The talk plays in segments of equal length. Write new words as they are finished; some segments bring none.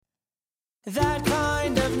That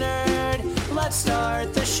kind of nerd. Let's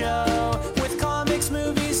start the show with comics,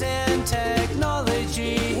 movies, and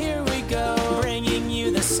technology. Here we go, bringing you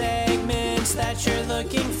the segments that you're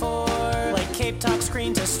looking for, like Cape Talk,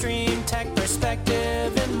 Screen to Stream, Tech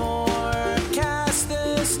Perspective, and more. Cast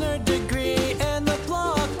this nerd degree and the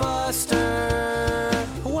blockbuster.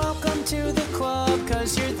 Welcome to the club,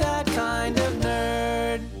 'cause you're that kind of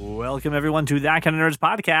nerd. Welcome, everyone, to That Kind of Nerds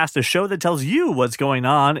podcast, a show that tells you what's going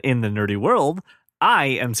on in the nerdy world. I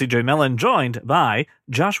am CJ Mellon, joined by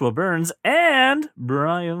Joshua Burns and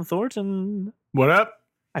Brian Thornton. What up?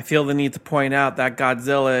 I feel the need to point out that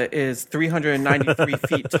Godzilla is 393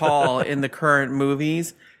 feet tall in the current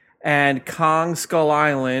movies, and Kong Skull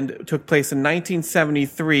Island took place in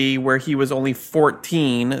 1973, where he was only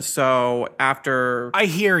 14. So after I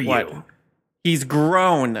hear you. He's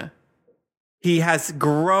grown. He has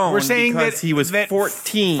grown. We're saying because that he was that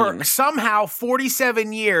 14. For somehow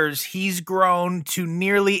 47 years, he's grown to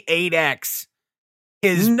nearly 8x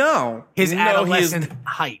his adolescent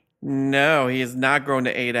height. No, he has not grown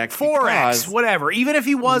to 8x. 4x, whatever. Even if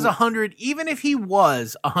he was 100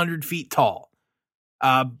 feet tall.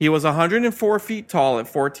 He was 104 feet tall at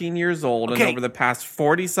 14 years old, and over the past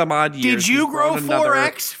 40 some odd years. Did you grow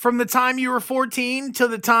 4x from the time you were 14 to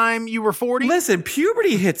the time you were 40? Listen,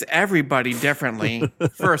 puberty hits everybody differently,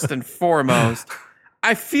 first and foremost.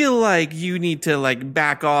 I feel like you need to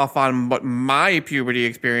back off on what my puberty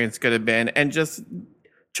experience could have been and just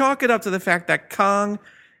chalk it up to the fact that Kong,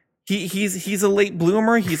 he's a late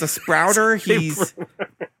bloomer, he's a sprouter,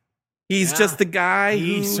 He's just the guy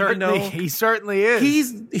he certainly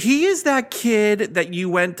is. He is that kid that you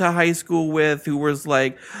went to high school with who was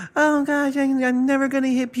like, oh gosh, I'm never going to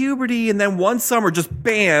hit puberty. And then one summer, just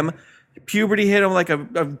bam, puberty hit him like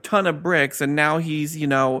a ton of bricks. And now he's,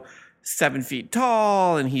 7 feet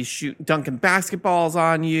tall and he's dunking basketballs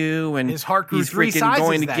on you. And his heart grew he's three freaking sizes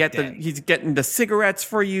going to that get day. he's getting the cigarettes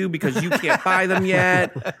for you because you can't buy them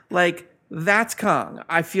yet. That's Kong.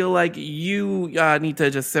 I feel like you need to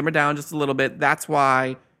just simmer down just a little bit. That's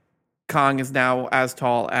why Kong is now as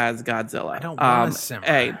tall as Godzilla. I don't want to simmer.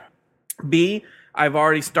 A. B, I've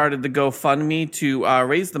already started the GoFundMe to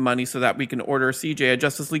raise the money so that we can order CJ a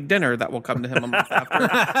Justice League dinner that will come to him a month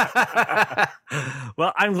after.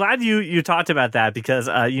 Well, I'm glad you talked about that because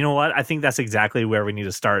you know what? I think that's exactly where we need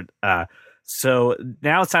to start. So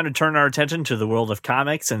now it's time to turn our attention to the world of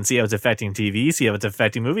comics and see how it's affecting TV, see how it's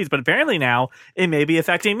affecting movies. But apparently now it may be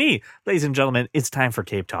affecting me. Ladies and gentlemen, it's time for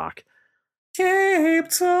Cape Talk. Cape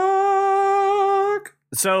Talk!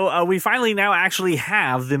 So we finally now actually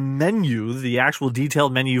have the menu, the actual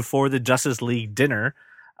detailed menu for the Justice League dinner.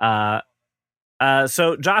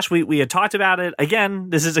 So Josh, we had talked about it. Again,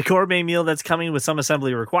 this is a gourmet meal that's coming with some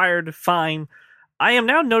assembly required. Fine. I am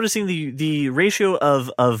now noticing the ratio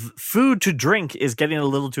of food to drink is getting a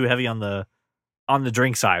little too heavy on the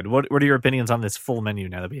drink side. What are your opinions on this full menu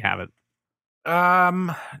now that we have it?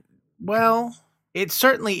 Well, it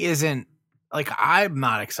certainly isn't. I'm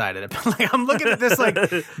not excited about. I'm looking at this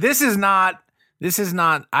this is not.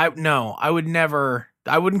 I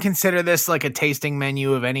wouldn't consider this like a tasting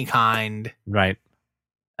menu of any kind. Right.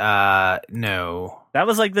 No. That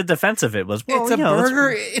was the defense of it was, well, it's a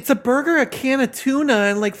burger. It's a burger, a can of tuna,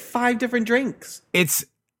 and 5 different drinks. It's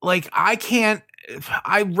I'm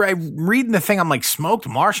reading the thing. I'm smoked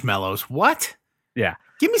marshmallows. What? Yeah.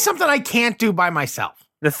 Give me something I can't do by myself.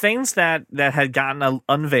 The things that had gotten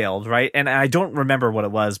unveiled, right? And I don't remember what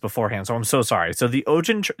it was beforehand, so I'm so sorry. So the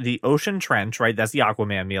ocean trench, right? That's the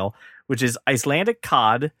Aquaman meal, which is Icelandic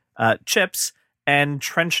cod, chips, and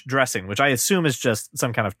trench dressing, which I assume is just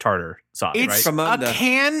some kind of tartar sauce, it's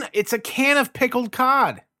right? It's a can of pickled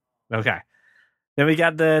cod. Okay. Then we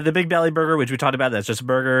got the Big Belly Burger, which we talked about. That's just a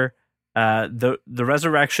burger. The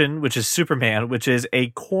Resurrection, which is Superman, which is a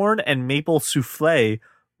corn and maple souffle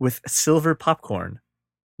with silver popcorn,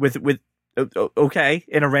 with in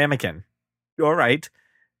a ramekin. All right.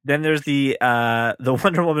 Then there's the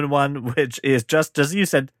Wonder Woman one, which is just as you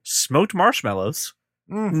said, smoked marshmallows.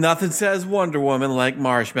 Nothing says Wonder Woman like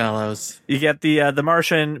marshmallows. You get the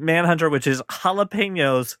Martian Manhunter, which is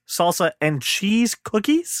jalapenos, salsa, and cheese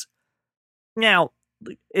cookies. Now,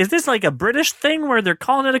 is this like a British thing where they're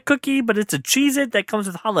calling it a cookie, but it's a Cheez-It that comes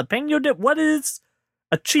with jalapeno dip? What is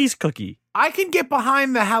a cheese cookie? I can get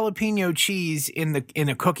behind the jalapeno cheese in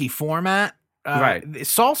a cookie format. Right.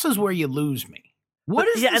 Salsa's where you lose me. What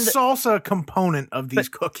is the salsa component of these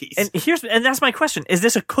cookies? And that's my question. Is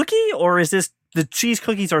this a cookie or is this the cheese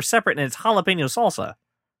cookies are separate and it's jalapeno salsa?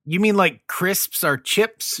 You mean crisps are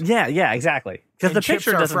chips? Yeah, exactly. Because the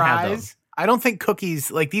picture doesn't have those. I don't think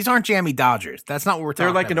cookies, these aren't Jammy Dodgers. That's not what we're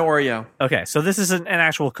talking about. They're like an Oreo. Okay, so this is an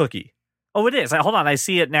actual cookie. Oh, it is. Hold on. I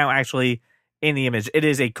see it now actually in the image. It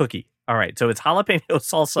is a cookie. All right. So it's jalapeno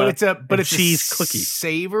salsa but it's cheese a cookie.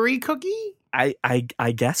 Savory cookie?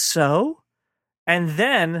 I guess so. And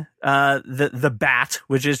then the bat,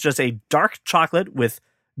 which is just a dark chocolate with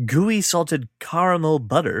gooey salted caramel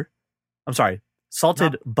butter. I'm sorry,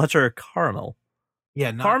 salted butter caramel.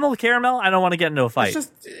 Yeah, no. Caramel. I don't want to get into a fight.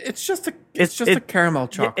 It's just a caramel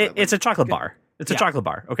chocolate. It's a chocolate bar. It's a chocolate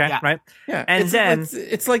bar. Okay, right? Yeah, and then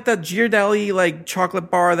it's like that Ghirardelli like chocolate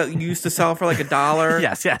bar that you used to sell for like $1.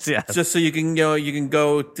 yes. Just so you can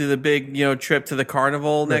go to the big trip to the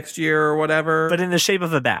carnival next year or whatever. But in the shape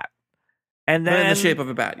of a bat. And then in the shape of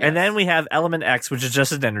a bat. Yes. And then we have Element X, which is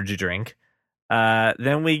just an energy drink.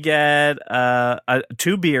 Then we get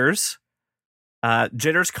 2 beers,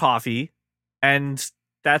 Jitters coffee, and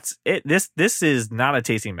that's it. This is not a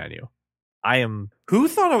tasting menu. Who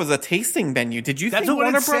thought it was a tasting menu? Did you That's think what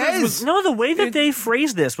Warner it Brothers says. was? No, the way that they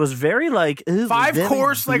phrased this was very like Five very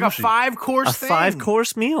course, like a bougie. 5-course thing.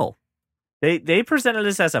 5-course meal. They presented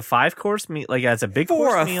this as a 5-course meal, like as a big For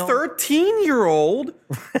course a meal. 13-year-old,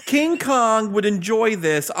 King Kong would enjoy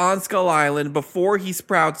this on Skull Island before he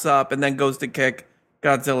sprouts up and then goes to kick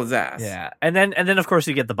Godzilla's ass. Yeah, and then of course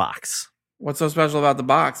you get the box. What's so special about the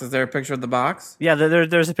box? Is there a picture of the box? Yeah,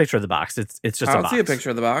 there's a picture of the box. It's just I a don't box. see a picture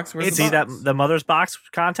of the box. Where's the See box? that the mother's box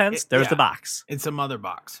contents? There's the box. It's a mother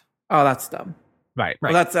box. Oh, that's dumb. Right.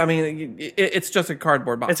 Well, that's. I mean, it's just a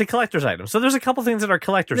cardboard box. It's a collector's item. So there's a couple things that are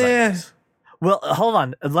collector's Yeah. items. Well, hold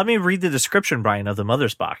on. Let me read the description, Brian, of the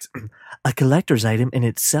mother's box. A collector's item in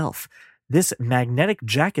itself. This magnetic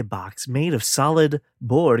jacket box made of solid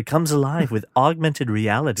board comes alive with augmented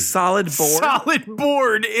reality. Solid board. Solid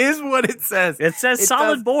board is what it says. It says It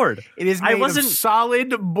solid does- board. It is I made wasn't- of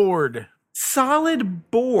solid board. Solid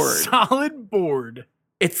board. Solid board.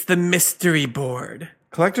 It's the mystery board.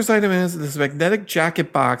 Collector's item is this magnetic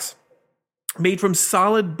jacket box made from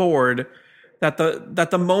solid board that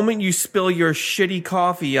the moment you spill your shitty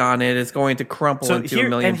coffee on it is going to crumple into a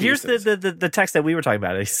million here's pieces. the text that we were talking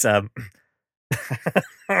about. It's hold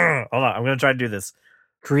on, I'm going to try to do this.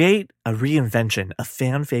 Create a reinvention of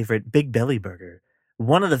fan favorite Big Belly Burger,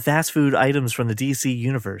 one of the fast food items from the DC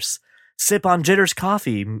universe. Sip on Jitters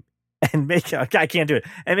coffee and make I can't do it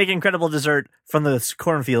and make incredible dessert from the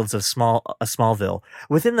cornfields of Smallville.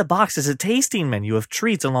 Within the box is a tasting menu of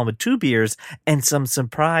treats along with 2 beers and some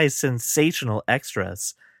surprise sensational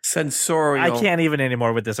extras. Sensorial. I can't even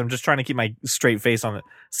anymore with this. I'm just trying to keep my straight face on it.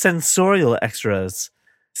 Sensorial extras.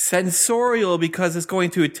 Sensorial because it's going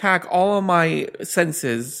to attack all of my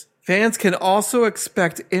senses. Fans can also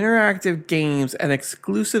expect interactive games and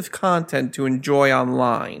exclusive content to enjoy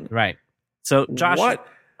online. Right. So, Josh,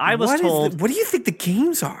 I was told. What do you think the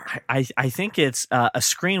games are? I think it's a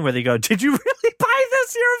screen where they go, "Did you really buy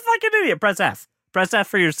this? You're a fucking idiot." Press F. Press F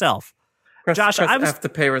for yourself. Josh, I have to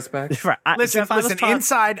pay respect. Right. Listen, Jeff, I was listen. taught-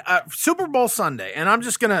 Inside Super Bowl Sunday, and I'm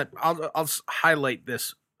just gonna I'll highlight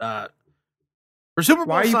this for Super Bowl.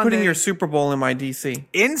 Why are you Sunday, putting your Super Bowl in my DC?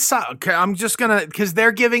 inside? Okay, I'm just gonna because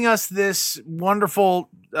they're giving us this wonderful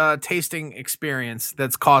tasting experience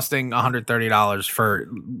that's costing $130 for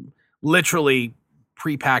literally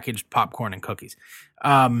prepackaged popcorn and cookies.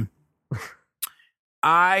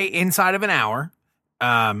 I inside of an hour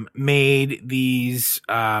made these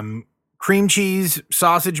cream cheese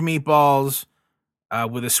sausage meatballs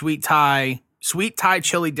with a sweet Thai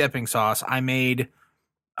chili dipping sauce. I made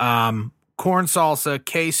corn salsa,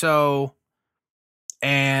 queso,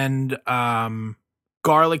 and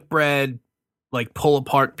garlic bread, like pull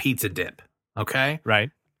apart pizza dip. Okay. Right.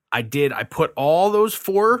 I put all those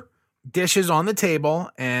 4 dishes on the table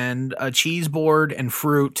and a cheese board and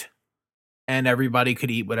fruit, and everybody could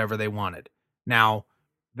eat whatever they wanted. Now,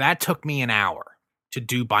 that took me an hour to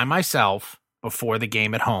do by myself before the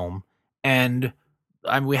game at home, and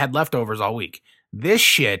we had leftovers all week. This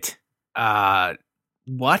shit,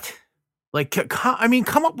 what? Like,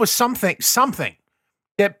 come up with something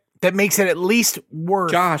that makes it at least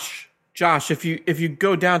worth. Josh, if you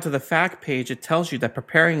go down to the fact page, it tells you that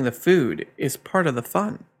preparing the food is part of the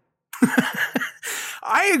fun.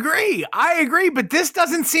 I agree, but this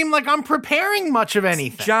doesn't seem like I'm preparing much of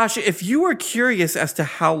anything. Josh, if you are curious as to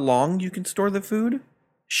how long you can store the food,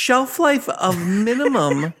 shelf life of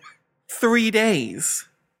minimum 3 days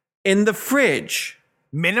in the fridge.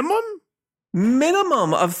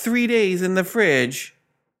 Minimum Of 3 days in the fridge.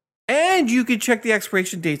 And you can check the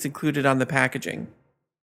expiration dates included on the packaging.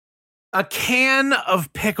 a can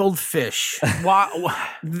of pickled fish.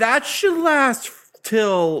 That should last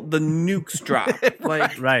till the nukes drop.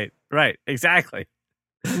 Like, Right. Exactly.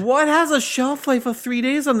 what has a shelf life of 3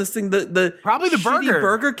 days on this thing? The Probably the shitty burger.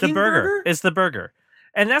 Burger King The burger. burger? It's the burger.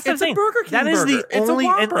 And that's the It's a thing. Burger King that is burger. the It's a only.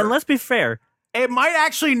 And Whopper. let's be fair. It might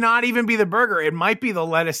actually not even be the burger. It might be the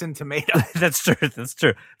lettuce and tomato. That's true. That's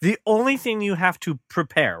true. The only thing you have to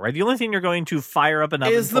prepare, right? The only thing you're going to fire up an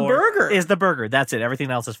oven Is the for burger. Is the burger. That's it. Everything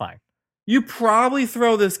else is fine. You probably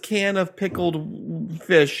throw this can of pickled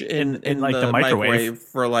fish in like, the the microwave.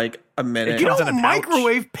 for like a minute. You comes don't in a pouch.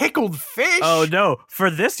 microwave pickled fish. Oh no!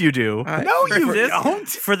 For this you do. No, For you this- don't.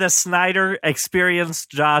 For the Snyder experience,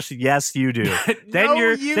 Josh, yes, you do. Then No,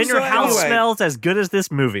 your you then your don't. house Anyway. smells as good as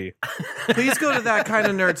this movie. Please go to That Kind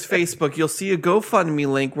of Nerds Facebook. You'll see a GoFundMe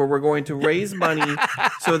link where we're going to raise money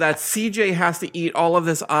so that CJ has to eat all of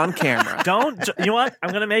this on camera. Don't you know what?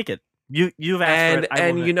 I'm gonna make it. You've asked for And it.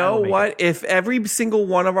 I will you I know will make what? it. If every single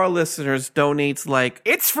one of our listeners donates like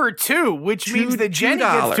It's for two, which Two- means that Jenny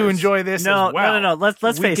gets to $2. enjoy this No, as well. no. Let's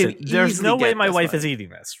We face can it. There's no easily way get my this wife one. is eating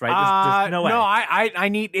this, right? There's no way. No, I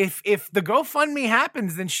need if the GoFundMe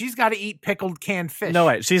happens, then she's got to eat pickled canned fish. No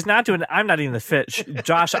way. She's not doing. I'm not eating the fish.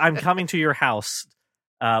 Josh, I'm coming to your house.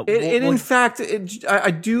 in fact,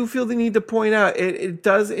 I do feel the need to point out it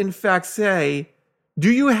does in fact say,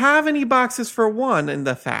 do you have any boxes for one in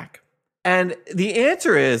the FAQ? And the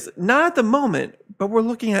answer is not at the moment, but we're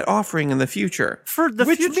looking at offering in the future. For the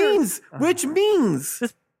which future- means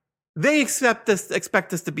they expect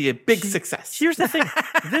this to be a big success. Here's the thing.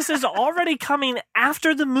 This is already coming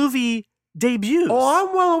after the movie debuts. Oh,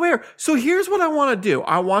 I'm well aware. So here's what I want to do.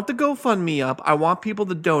 I want the GoFundMe up. I want people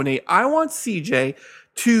to donate. I want CJ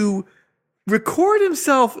to record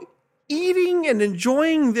himself eating and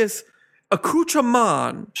enjoying this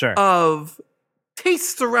accoutrement Sure. of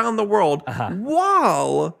tastes around the world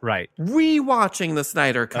while Right. rewatching the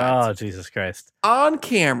Snyder Cut Oh, Jesus Christ. on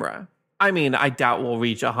camera. I mean, I doubt we'll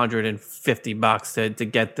reach $150 to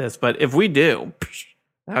get this, but if we do,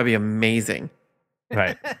 that would be amazing.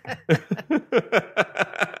 Right.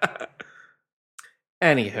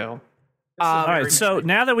 Anywho, All right. So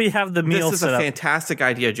now that we have the meal this is set a up, fantastic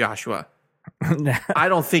idea, Joshua. I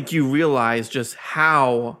don't think you realize just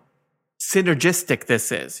how synergistic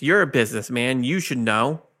this is. You're a businessman. You should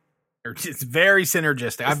know. It's very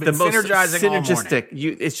synergistic. I've been It's the most synergizing all morning.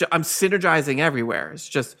 synergistic. I'm synergizing everywhere. It's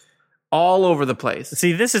just all over the place.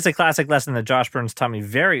 see, this is a classic lesson that Josh Burns taught me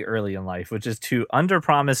very early in life, which is to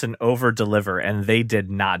underpromise and overdeliver, and they did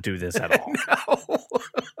not do this at all.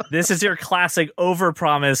 This is your classic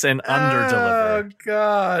overpromise and underdeliver. Oh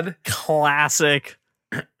God! Classic.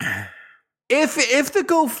 If the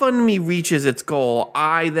GoFundMe reaches its goal,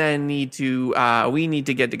 I then need to we need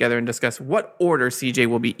to get together and discuss what order CJ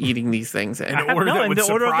will be eating these things in. order that in would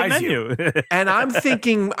the order of the surprise you. menu. And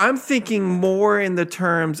I'm thinking more in the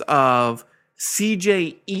terms of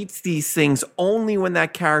CJ eats these things only when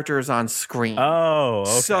that character is on screen. Oh,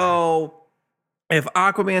 okay. So if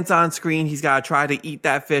Aquaman's on screen, he's got to try to eat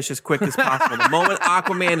that fish as quick as possible. The moment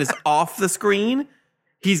Aquaman is off the screen,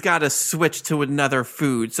 he's got to switch to another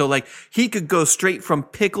food. So like he could go straight from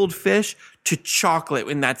pickled fish to chocolate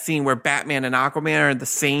in that scene where Batman and Aquaman are in the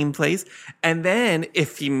same place. And then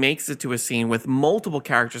if he makes it to a scene with multiple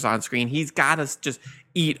characters on screen, he's got to just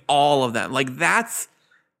eat all of them. Like that's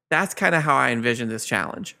kind of how I envision this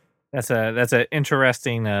challenge. That's an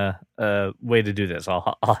interesting way to do this.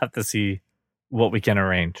 I'll have to see what we can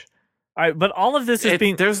arrange. All right, but all of this is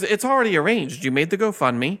being It's already arranged. You made the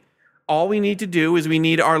GoFundMe. All we need to do is we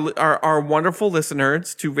need our wonderful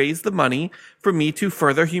listeners to raise the money for me to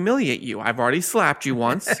further humiliate you. I've already slapped you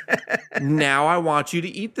once. Now I want you to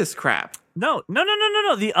eat this crap. No.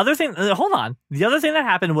 The other thing, hold on. The other thing that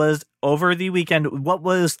happened was over the weekend, what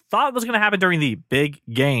was thought was going to happen during the big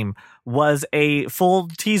game was a full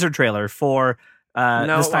teaser trailer for the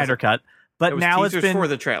it Snyder wasn't. Cut. But It was now it's teasers been for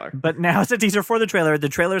the trailer. But now it's a teaser for the trailer. The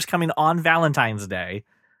trailer's coming on Valentine's Day.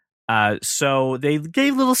 So they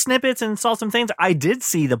gave little snippets and saw some things. I did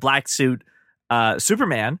see the black suit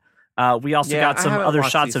Superman. We also Yeah, got I some haven't other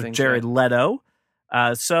watched shots these of things Jared yet. Leto.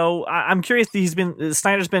 So I'm curious.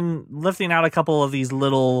 Snyder's been lifting out a couple of these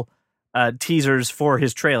little teasers for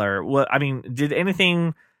his trailer. I mean, did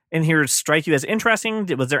anything in here strike you as interesting?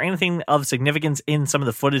 Was there anything of significance in some of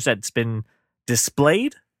the footage that's been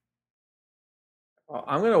displayed? Well,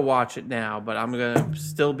 I'm going to watch it now, but I'm going to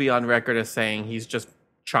still be on record as saying he's just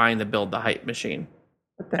trying to build the hype machine.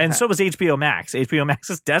 And so was HBO Max. HBO Max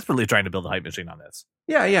is desperately trying to build a hype machine on this.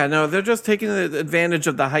 Yeah, no, they're just taking advantage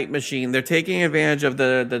of the hype machine. They're taking advantage of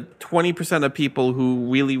the 20% of people who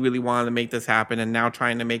really, really wanted to make this happen and now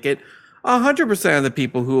trying to make it 100% of the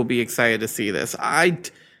people who will be excited to see this.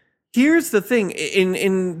 Here's the thing.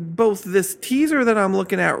 In both this teaser that I'm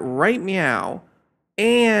looking at right meow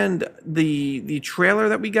and the trailer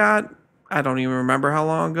that we got, I don't even remember how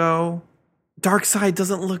long ago, Darkseid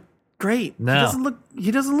doesn't look great. No.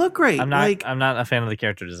 He doesn't look great. I'm not a fan of the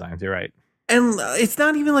character designs. You're right. And it's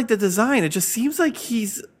not even like the design. It just seems like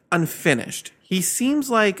he's unfinished. He seems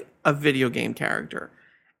like a video game character.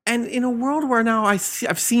 And in a world where now I've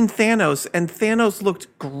seen Thanos, and Thanos looked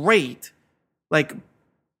great. Like,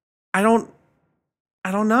 I don't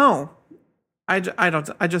know. I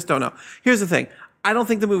just don't know. Here's the thing. I don't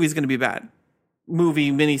think the movie's going to be bad.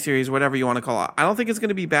 Movie, miniseries, whatever you want to call it. I don't think it's going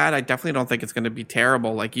to be bad. I definitely don't think it's going to be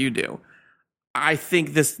terrible like you do. I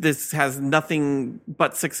think this has nothing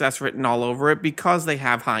but success written all over it because they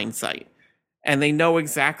have hindsight. And they know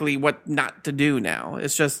exactly what not to do now.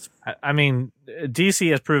 It's just... I mean,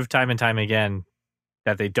 DC has proved time and time again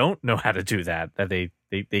that they don't know how to do that they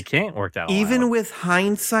can't work that all even out. With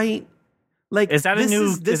hindsight, like, is that a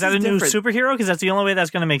new different. superhero? Because that's the only way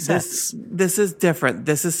that's going to make sense. This is different.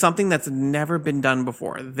 This is something that's never been done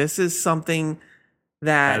before. This is something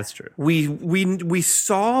that is true. We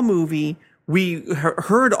saw a movie. We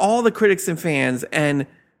heard all the critics and fans, and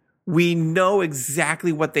we know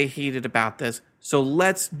exactly what they hated about this. So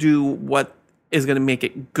let's do what is going to make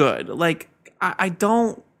it good. Like, I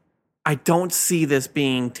don't see this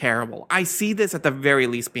being terrible. I see this at the very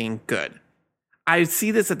least being good. I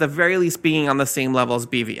see this at the very least being on the same level as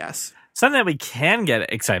BVS. Something that we can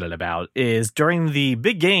get excited about is during the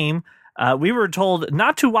big game, we were told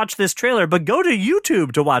not to watch this trailer, but go to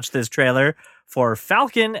YouTube to watch this trailer for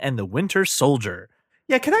Falcon and the Winter Soldier.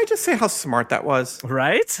 Yeah, can I just say how smart that was?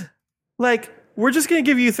 Right? Like, we're just going to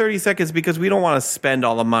give you 30 seconds because we don't want to spend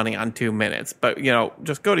all the money on 2 minutes. But,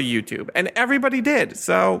 just go to YouTube. And everybody did.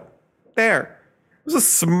 So, there. It was a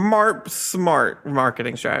smart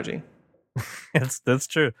marketing strategy. That's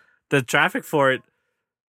true. The traffic for it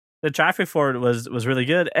was really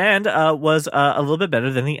good and was a little bit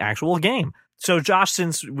better than the actual game. So, Josh,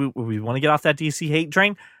 since we want to get off that DC hate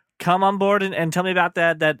train, come on board and tell me about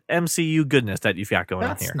that MCU goodness that you've got going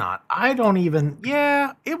on here.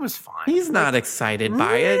 It was fine. He's not excited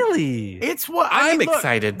by it. Really? It's what I'm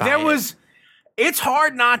excited by it. It's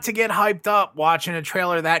hard not to get hyped up watching a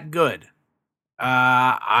trailer that good.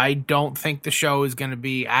 I don't think the show is going to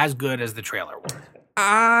be as good as the trailer was.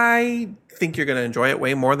 I think you're going to enjoy it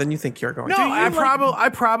way more than you think you're going to. I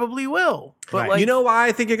probably will. But Right. You know why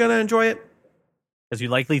I think you're going to enjoy it? Because you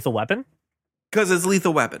like Lethal Weapon? Because it's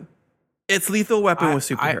Lethal Weapon. It's Lethal Weapon with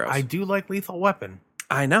superheroes. I do like Lethal Weapon.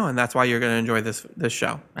 I know, and that's why you're going to enjoy this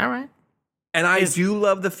show. All right. And I do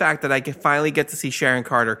love the fact that I can finally get to see Sharon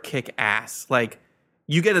Carter kick ass. Like,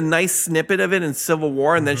 you get a nice snippet of it in Civil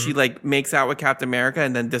War, and then she makes out with Captain America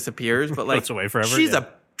and then disappears. But Floats away forever.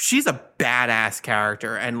 She's a badass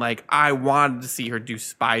character, and like I wanted to see her do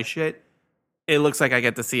spy shit. It looks like I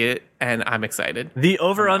get to see it, and I'm excited. The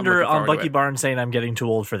over-under I'm on Bucky Barnes saying I'm getting too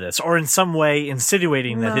old for this, or in some way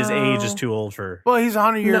insinuating that his age is too old for... Well, he's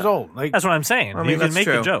 100 years old. Like, that's what I'm saying. I mean, you can make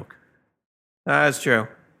true. the joke. That's true.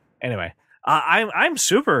 Anyway, I'm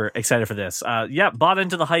super excited for this. Bought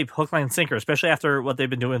into the hype, hook, line, sinker, especially after what they've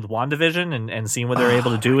been doing with WandaVision and seeing what they're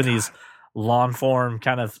able to do in these long-form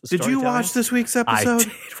kind of Did you watch this week's episode? I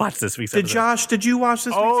did watch this week's episode. Josh, did you watch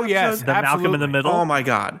this week's episode? Oh, yes. The Malcolm in the Middle? Oh, my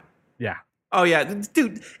God. Yeah. Oh, yeah.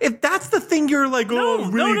 Dude, if that's the thing you're like,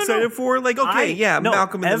 really excited for, like, okay,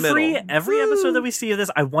 Malcolm in the Middle. Every episode that we see of this,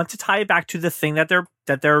 I want to tie it back to the thing that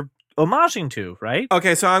they're homaging to, right?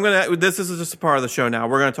 Okay, so this is just a part of the show now.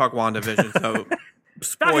 We're going to talk WandaVision, so Falcon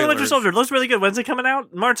and Winter spoilers. Soldier looks really good. When's it coming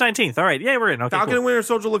out? March 19th. All right. Yeah, we're in. Okay, Falcon cool. and Winter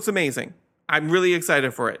Soldier looks amazing. I'm really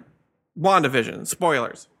excited for it. WandaVision,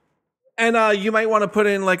 spoilers. And you might want to put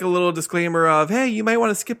in like a little disclaimer of, hey, you might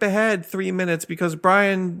want to skip ahead 3 minutes because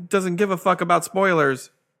Brian doesn't give a fuck about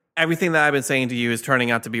spoilers. Everything that I've been saying to you is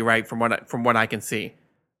turning out to be right from what I can see.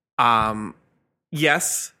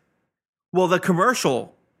 Yes. Well, the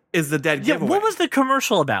commercial is the dead Yeah, giveaway. what was the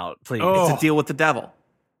commercial about, please? It's a deal with the devil.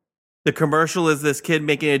 The commercial is this kid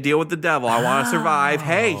making a deal with the devil. I want to survive.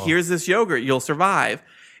 Hey, here's this yogurt. You'll survive.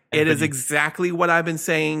 It is exactly what I've been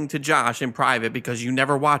saying to Josh in private because you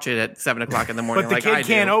never watch it at 7 o'clock in the morning. but the like kid I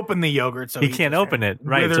can't do. open the yogurt, so He can't open it.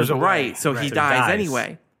 Right. withers So, away. Right, so he So dies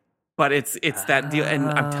anyway. But it's that deal, and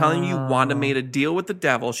I'm telling you, Wanda made a deal with the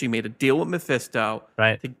devil. She made a deal with Mephisto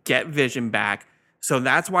Right. to get Vision back. So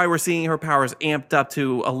that's why we're seeing her powers amped up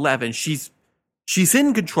to 11. She's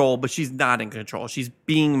in control, but she's not in control. She's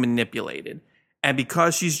being manipulated, and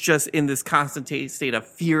because she's just in this constant state of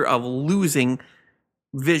fear of losing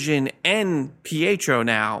Vision and Pietro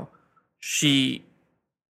now, she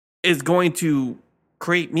is going to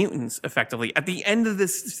create mutants effectively. At the end of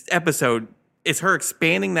this episode, it's her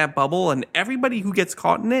expanding that bubble, and everybody who gets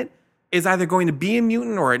caught in it is either going to be a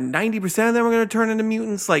mutant or 90% of them are going to turn into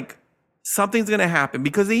mutants. Like, something's going to happen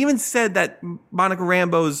because they even said that Monica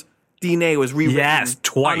Rambeau's DNA was rewritten Yes,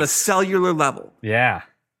 twice. on a cellular level. Yeah.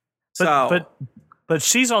 But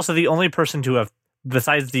she's also the only person to have,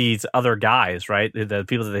 besides these other guys, right? The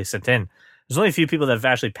people that they sent in. There's only a few people that have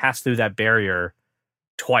actually passed through that barrier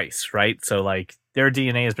twice, right? So like their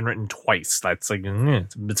DNA has been written twice. That's like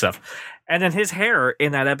it's good stuff. And then his hair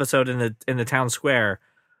in that episode in the town square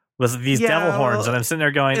was these devil horns, and I'm sitting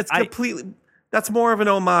there going, it's completely. That's more of an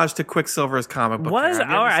homage to Quicksilver's comic book. Was all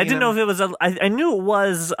right. I didn't know if it was. I knew it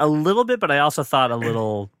was a little bit, but I also thought a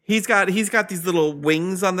little. He's got these little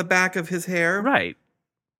wings on the back of his hair, Right.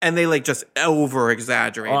 and they like just over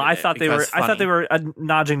exaggerate. Well, I thought they were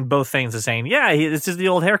nudging both things and saying, "Yeah, this is the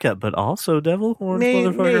old haircut, but also devil horns,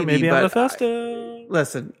 motherfucker. Maybe I'm Mephisto."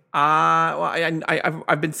 Listen,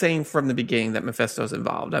 I've been saying from the beginning that Mephisto's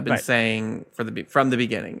involved. I've been saying from the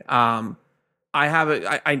beginning. I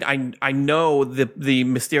know the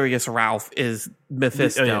mysterious Ralph is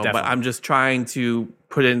Mephisto, but I'm just trying to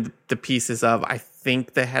put in the pieces of I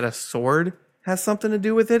think the head of sword has something to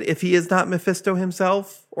do with it. If he is not Mephisto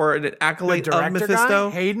himself or an acolyte of Mephisto,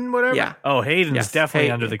 guy? Hayden, whatever. Yeah. Oh, Hayden's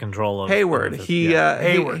definitely under the control of Hayward.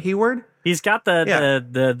 Hayward. He's got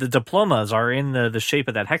the diplomas are in the shape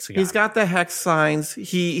of that hexagon. He's got the hex signs.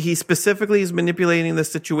 He specifically is manipulating the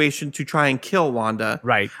situation to try and kill Wanda.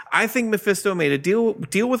 Right. I think Mephisto made a deal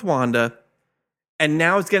with Wanda, and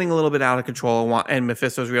now it's getting a little bit out of control. And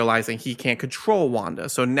Mephisto's realizing he can't control Wanda.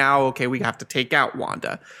 So now, okay, we have to take out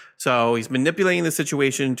Wanda. So he's manipulating the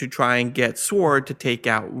situation to try and get Sword to take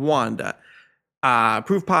out Wanda.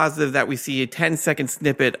 Proof positive that we see a 10-second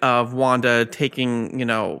snippet of Wanda taking,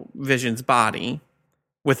 Vision's body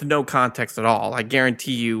with no context at all. I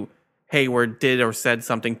guarantee you Hayward did or said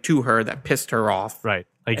something to her that pissed her off. Right.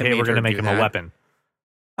 Like, hey, we're going to make him a weapon.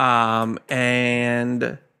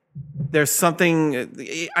 And there's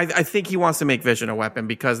something, I think he wants to make Vision a weapon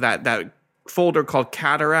because that folder called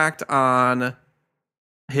Cataract on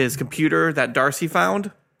his computer that Darcy found.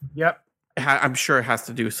 Yep. I'm sure it has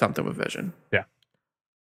to do something with Vision. Yeah.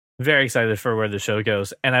 Very excited for where the show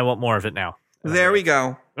goes, and I want more of it now. There we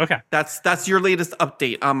go. Okay. That's your latest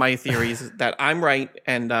update on my theories that I'm right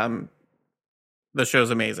and the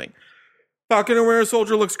show's amazing. Falcon and Winter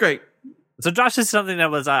Soldier looks great. So Josh, this is something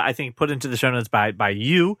that was I think put into the show notes by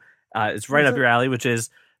you. It's right up your alley, which is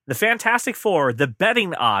the Fantastic Four. The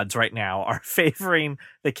betting odds right now are favoring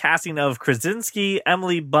the casting of Krasinski,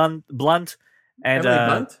 Emily Blunt, and Emily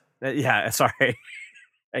Blunt? Yeah, sorry.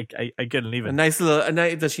 I couldn't even.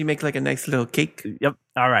 Does she make like a nice little cake? Yep.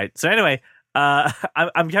 All right. So anyway,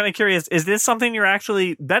 I'm kind of curious. Is this something you're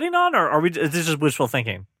actually betting on, or is this just wishful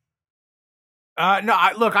thinking? No.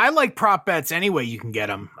 I like prop bets anyway. You can get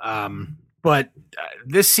them. But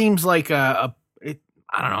this seems like I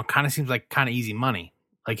don't know. Kind of seems like kind of easy money.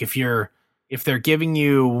 Like if they're giving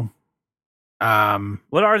you,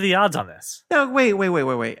 what are the odds on this? No.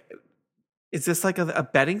 Wait. Is this like a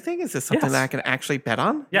betting thing? Is this something that I can actually bet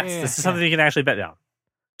on? Yes, this is something you can actually bet on.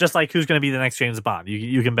 Just like who's going to be the next James Bond.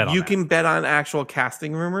 You can bet on that. You can bet on actual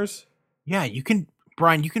casting rumors? Yeah, you can,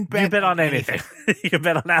 Brian, you can bet. You bet on anything. You can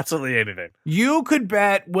bet on absolutely anything. You could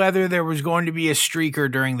bet whether there was going to be a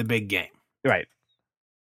streaker during the big game. Right.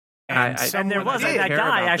 And there was that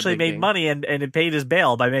guy actually made money and it paid his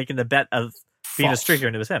bail by making the bet of being a streaker,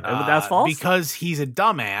 and it was him. That's false? Because he's a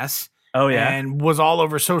dumbass. Oh, yeah. And was all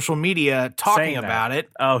over social media talking about it.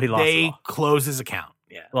 Oh, he lost. They closed his account.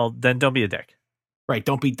 Yeah. Well, then don't be a dick. Right.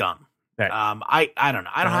 Don't be dumb. Right. I don't know.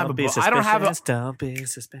 I don't have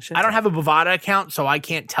a Bovada account, so I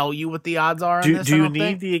can't tell you what the odds are. Do you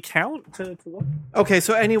need the account to look? Okay.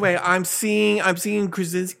 So anyway, I'm seeing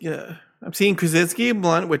Krasinski. I'm seeing Krasinski and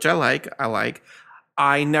Blunt, which I like.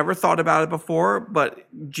 I never thought about it before, but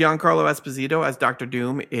Giancarlo Esposito as Dr.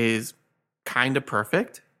 Doom is kind of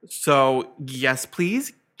perfect. So, yes,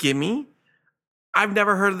 please, gimme. I've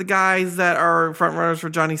never heard of the guys that are front runners for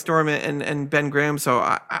Johnny Storm and Ben Grimm, so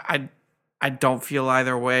I don't feel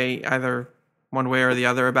either one way or the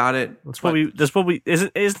other about it.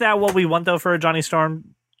 Isn't that what we want though for a Johnny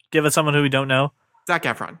Storm? Give us someone who we don't know. Zac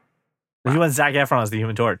Efron. We want Zac Efron as the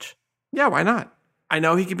Human Torch. Yeah, why not? I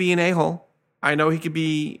know he could be an a-hole. I know he could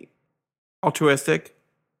be altruistic.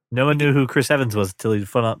 No one knew who Chris Evans was until he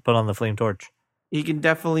put on the Flame Torch. He can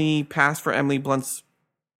definitely pass for Emily Blunt's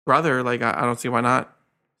brother. Like, I don't see why not.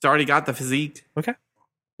 He's already got the physique. Okay.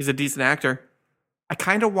 He's a decent actor. I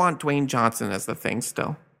kind of want Dwayne Johnson as the thing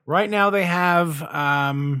still. Right now they have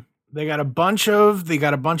they got a bunch of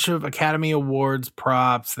Academy Awards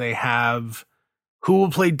props. They have who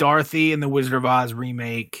will play Dorothy in the Wizard of Oz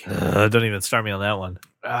remake. Don't even start me on that one.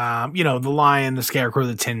 The Lion, the Scarecrow,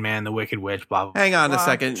 the Tin Man, the Wicked Witch, blah, blah, blah. Hang on a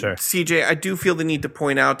second. Sure. CJ, I do feel the need to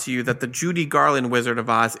point out to you that the Judy Garland Wizard of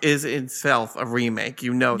Oz is itself a remake.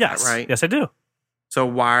 You know Yes, that, right? yes, I do. So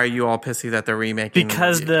why are you all pissy that they're remaking?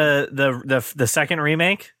 Because the second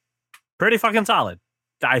remake, pretty fucking solid.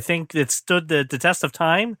 I think it stood the test of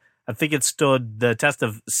time. I think it stood the test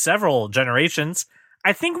of several generations.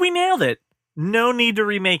 I think we nailed it. No need to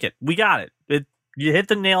remake it. We got it. You hit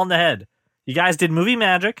the nail on the head. You guys did movie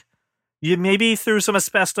magic. You maybe threw some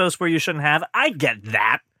asbestos where you shouldn't have. I get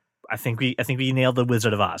that. I think we nailed the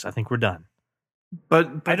Wizard of Oz. I think we're done.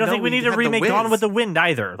 But I don't think we need to remake Gone with the Wind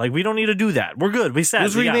either. Like, we don't need to do that. We're good. We said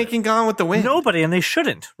who's we got it. remaking Gone with the Wind? Nobody, and they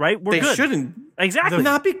shouldn't. Right? We're They good. shouldn't. Exactly.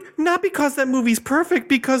 Not because that movie's perfect.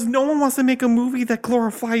 Because no one wants to make a movie that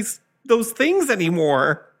glorifies those things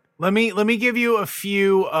anymore. Let me give you a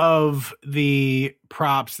few of the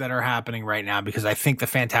props that are happening right now because I think the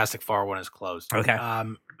Fantastic Four one is closed. Okay.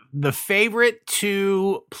 The favorite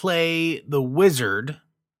to play the Wizard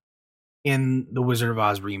in the Wizard of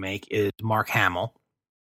Oz remake is Mark Hamill.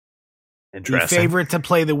 The Interesting. favorite to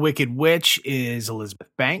play the Wicked Witch is Elizabeth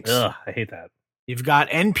Banks. Ugh, I hate that. You've got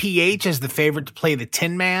NPH as the favorite to play the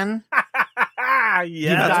Tin Man.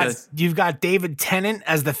 Yeah. You've got David Tennant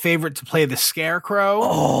as the favorite to play the Scarecrow.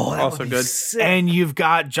 Oh, that Also would be good. sick. And you've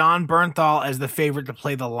got John Bernthal as the favorite to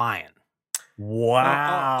play the Lion.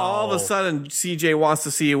 Wow. All of a sudden, CJ wants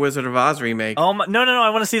to see a Wizard of Oz remake. Oh my, no!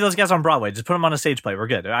 I want to see those guys on Broadway. Just put them on a stage play. We're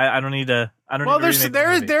good. I don't need to. I don't. Well, need to remake the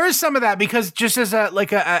movie. there is some of that because just as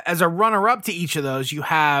a runner up to each of those, you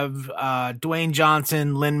have Dwayne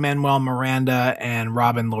Johnson, Lin-Manuel Miranda, and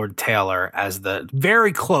Robin Lord Taylor as the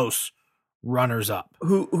very close runners up.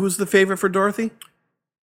 Who's the favorite for Dorothy?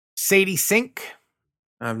 Sadie Sink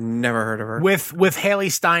I've never heard of her. with Haley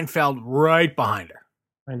Steinfeld right behind her.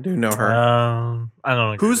 I do know her. I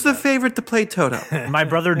don't know. Who's the favorite to play Toto? My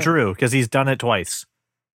brother Drew, because he's done it twice.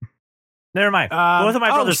 Never mind. Both of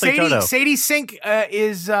my brothers play Toto. Sadie Sink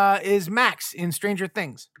is Max in Stranger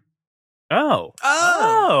Things. Oh.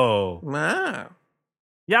 Wow.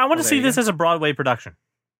 Yeah, I want to Well, see there you this go. as a Broadway production.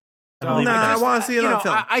 I want to see it on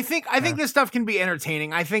film. I think this stuff can be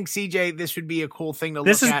entertaining. I think CJ, this would be a cool thing to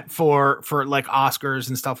This look is- at for like Oscars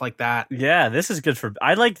and stuff like that. Yeah, this is good for.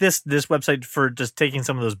 I like this website for just taking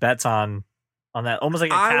some of those bets on that, almost like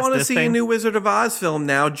a I cast want to this see thing. a new Wizard of Oz film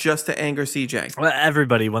now just to anger CJ. Well,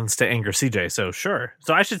 everybody wants to anger CJ, so sure.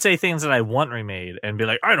 So I should say things that I want remade and be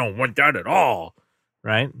like, I don't want that at all.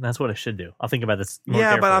 Right? That's what I should do. I'll think about this. More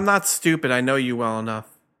Yeah, but carefully. I'm not stupid. I know you well enough.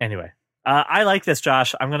 Anyway, I like this,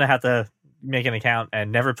 Josh. I'm gonna have to make an account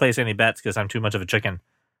and never place any bets because I'm too much of a chicken.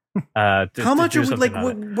 How much do would like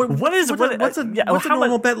something on it. what's a how normal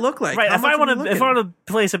much- bet look like? Right, How if much I are we want to looking?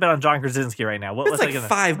 place a bet on John Krasinski right now, it's what's like I gonna?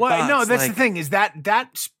 $5. Well, no, that's like, the thing is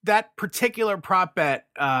that particular prop bet,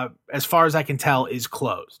 as far as I can tell, is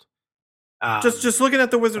closed. Just looking at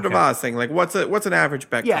the Wizard of Okay. Oz thing, like what's an average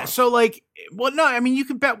bet? Yeah, cost? so like, well, no, I mean you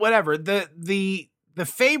can bet whatever. The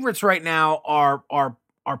favorites right now are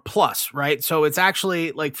plus, right? So it's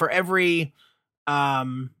actually like for every,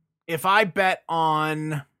 if I bet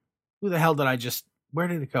on who the hell did I just? Where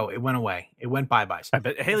did it go? It went away. It went bye-bye. I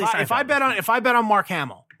bet Haley If I bet on Mark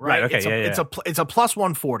Hamill, right? Right, okay, it's a plus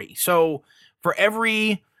 140. So for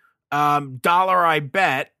every dollar I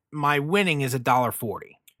bet, my winning is $1.40.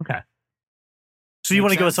 So you Makes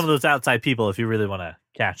want to go with sense. some of those outside people if you really want to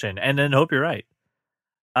cash in, and then hope you're right.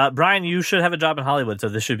 Brian, you should have a job in Hollywood, so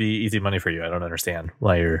this should be easy money for you. I don't understand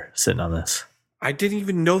why you're sitting on this. I didn't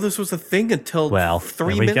even know this was a thing until Well,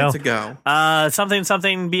 3 there we minutes go. ago.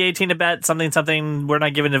 Something. Be 18 to bet. Something. We're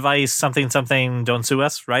not giving advice. Something. Don't sue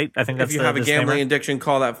us. Right? I think that's If you the have a disclaimer. gambling addiction,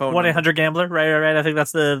 call that phone. 1-800-GAMBLER. Right. I think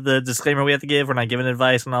that's the disclaimer we have to give. We're not giving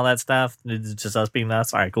advice and all that stuff. It's just us being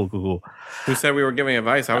us. All right. Cool. Who said we were giving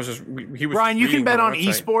advice? I was just he was. Brian, you can reading bet from on the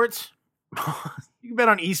website. esports. You can bet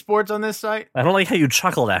on esports on this site. I don't like how you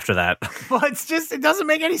chuckled after that. Well, it doesn't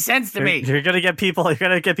make any sense to me. You're gonna get people. You're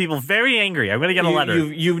gonna get people very angry. I'm gonna get a letter.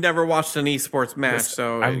 You've never watched an esports match,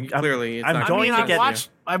 so clearly it's I'm not going gonna to interest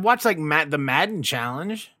get- you. I've watched like the Madden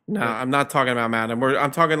challenge. No, I'm not talking about Madden.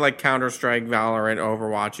 I'm talking like Counter Strike, Valorant,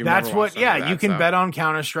 Overwatch. You've That's never what. watched any Yeah, of that, you can so. bet on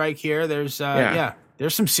Counter Strike here. There's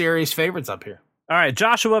there's some serious favorites up here. All right,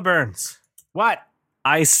 Joshua Burns. What?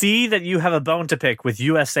 I see that you have a bone to pick with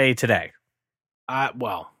USA Today.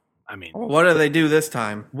 Well, I mean, What do they do this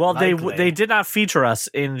time? Well, Likely. they did not feature us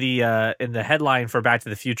in the headline for Back to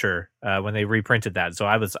the Future when they reprinted that. So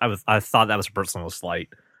I thought that was a personal slight.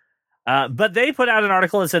 But they put out an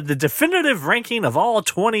article that said the definitive ranking of all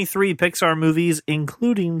 23 Pixar movies,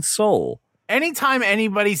 including Soul. anytime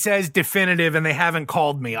anybody says definitive and they haven't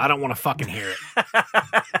called me, I don't want to fucking hear it.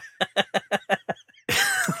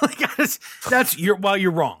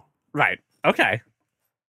 You're wrong. Right. Okay.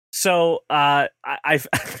 So, I've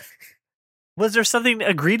was there something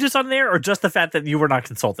egregious on there, or just the fact that you were not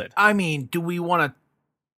consulted? I mean, do we want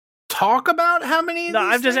to talk about how many? Of No,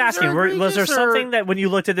 these I'm just things asking. are Was there egregious, or- something that when you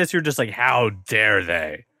looked at this, you're just like, "How dare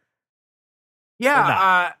they?"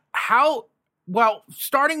 Yeah.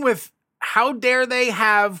 Starting with how dare they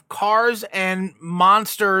have cars and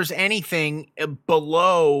monsters, anything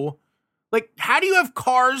below? Like, how do you have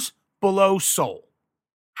cars below Soul?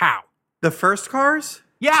 How? The first Cars?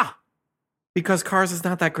 Yeah. Because Cars is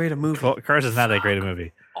not that great a movie. Cars is not that great a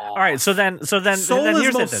movie. All right, so then Soul then is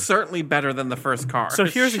here's most it. certainly better than the first Cars. So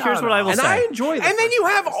here's what I will and say. I enjoy the And then first you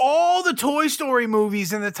have Cars. all the Toy Story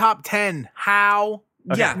movies in the top 10. How?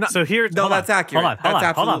 Okay, Yeah. So here's No, that's accurate. Hold on. That's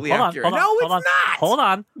absolutely accurate. No, it's hold on. not. Hold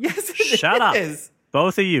on. Yes, it Shut up. is.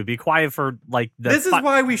 Both of you, be quiet for like the. This is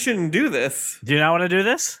why we shouldn't do this. Do you not want to do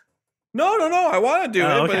this? No. I want to do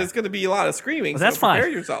Oh, it, but okay. it's going to be a lot of screaming. Well, that's so prepare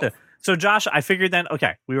fine. yourself. So Josh, I figured then.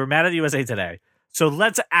 Okay, we were mad at USA Today, so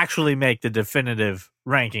let's actually make the definitive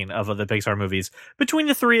ranking of the Pixar movies between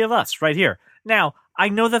the three of us right here. Now, I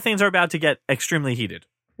know that things are about to get extremely heated.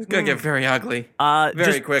 It's going to get very ugly.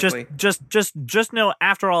 Very quickly. Just know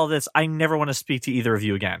after all of this, I never want to speak to either of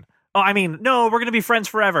you again. Oh, I mean, no, we're gonna be friends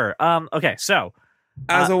forever. Okay, so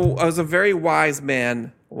As a very wise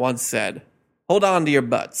man once said, hold on to your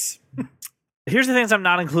butts. here's the things I'm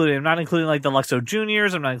not including. I'm not including like the Luxo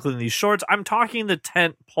Juniors. I'm not including these shorts. I'm talking the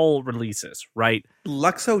tent pole releases, right?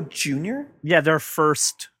 Luxo Jr.? Yeah, their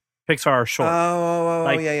first Pixar short. Oh,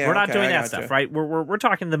 like, yeah. we're not okay, doing I that gotcha. stuff, right? We're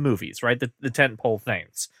talking the movies, right? The tent pole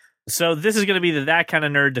things. So this is going to be that kind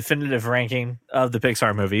of nerd definitive ranking of the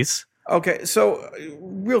Pixar movies. Okay, so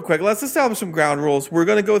real quick, let's establish some ground rules. We're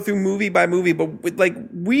going to go through movie by movie, but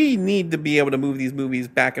we need to be able to move these movies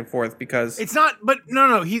back and forth because It's not, but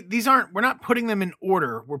no. These aren't, we're not putting them in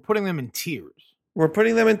order. We're putting them in tiers. we're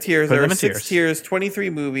putting them in tiers. Put There them are in 6 tiers, 23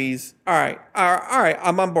 movies. All right,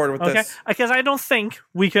 I'm on board with Okay, this. because I don't think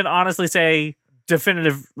we can honestly say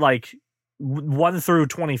definitive like 1 through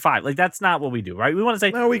 25. Like that's not what we do, right? We want to say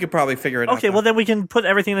No, we could probably figure it out. okay, well then we can put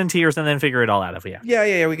everything in tiers and then figure it all out if we have.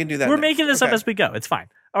 Yeah, we can do that. We're next. making this up Okay. as we go. It's fine.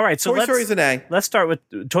 All right, so Toy Story's an A. let's start with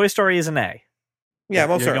Toy Story is an A. Yeah,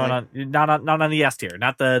 most You're certainly. going on, not on the S tier,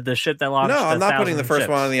 not the shit that launched. No, I'm not putting the 1,000 first ships.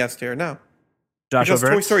 one on the S tier. No, Joshua because Toy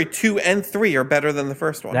Burns? Story 2 and 3 are better than the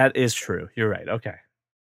first one. That is true. You're right. Okay.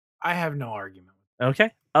 I have no argument. Okay.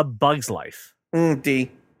 A Bug's Life. D.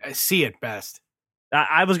 I see it best.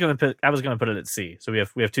 I was gonna put it at C. So we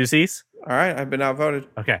have 2 C's. All right, I've been outvoted.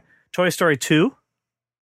 Okay. Toy Story 2.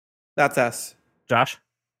 That's S. Josh.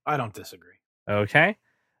 I don't disagree. Okay.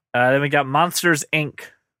 Then we got Monsters Inc.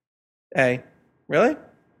 A. Really?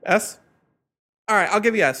 S? All right, I'll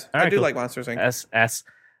give you S. All I right, do cool. like Monsters Inc. S.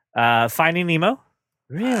 Finding Nemo.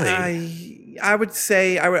 Really? I would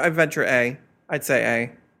say I'd venture A. I'd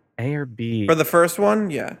say A or B? A. For the first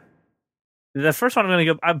one, yeah. The first one, I'm gonna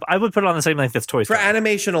go. I would put it on the same length as Toy For Story.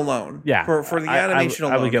 animation alone. Yeah, For the animation I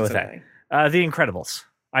alone. would go it's with an that. A. The Incredibles.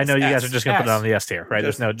 I know you guys are just gonna put it on the S tier, right?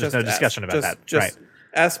 There's no Just discussion S. about that. Right.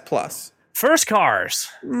 S plus. First Cars.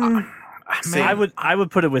 Man, I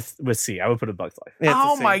would put it with C. I would put it Bug's Life. It's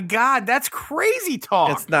oh a C. my God, that's crazy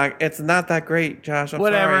talk. It's not that great, Josh. I'm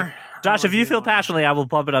Whatever. sorry. Josh, if you feel passionately, I will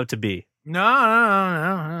bump it up to B. No.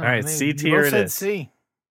 All right, C tier it is. C.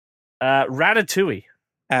 Ratatouille.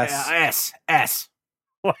 S. S.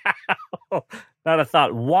 Wow. Not a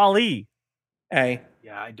thought. Wall-E. A.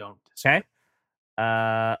 Yeah, I don't. Okay.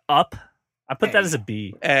 Up. I put that A. as a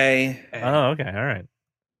B. A. Oh, okay. All right.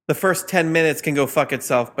 The first 10 minutes can go fuck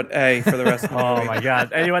itself, but A for the rest of the Oh movie. my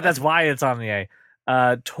God. Anyway, that's why it's on the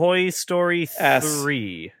A. Toy Story S.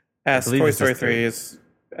 3. S. I believe Toy this is Story 3. 3 is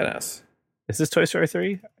an S. Is this Toy Story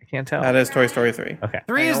 3? I can't tell. That is Toy Story 3. Okay.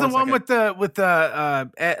 3 Hang is on the one one with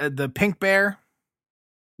the pink bear.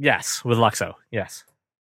 Yes, with Luxo. Yes.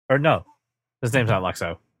 Or no. His name's not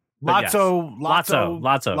Luxo. But yes. Lotso.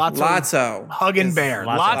 Lotso. Hugging is- bear.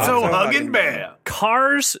 Lotso. Lotso Lotso hugging bear.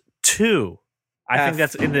 Cars 2. I F. think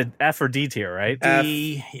that's in the F or D tier, right? F.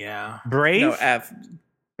 D. Yeah. Brave? No, F.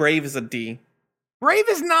 Brave is a D. Brave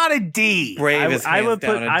is not a D. Brave is hands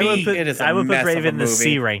down a D. It is a I would put mess Brave of a in the movie.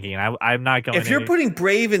 C ranking. I'm not going If you're any- putting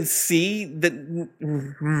Brave in C, then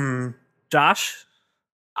Josh?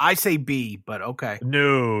 I say B, but okay.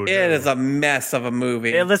 No. it is a mess of a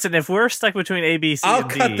movie. Hey, listen, if we're stuck between A, B, C, I'll and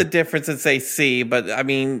D, cut the difference and say C, but I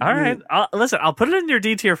mean, all right. I'll put it in your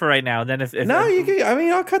D tier for right now. Then if No, you can. I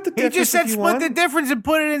mean, I'll cut the He difference. just said if you split want. the difference and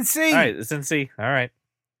put it in C. all right, it's in C. All right.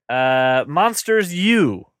 Monsters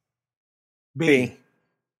U. B.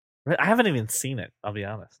 I haven't even seen it. I'll be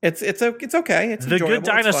honest. It's okay. It's The enjoyable. Good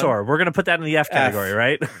Dinosaur. We're gonna put that in the F category,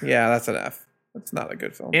 right? Yeah, that's an F. That's not a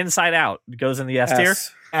good film. Inside Out goes in the S tier,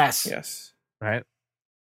 S. Yes. right?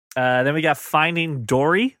 Then we got Finding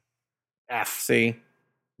Dory. F. C.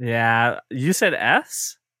 Yeah, you said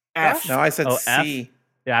S. F. No, I said Oh, C.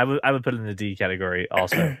 Yeah, I would put it in the D category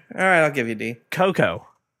also. All right, I'll give you D. Coco.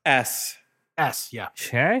 S. S. Yeah.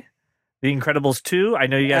 Okay. The Incredibles 2. I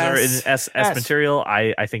know you guys are in S S. material.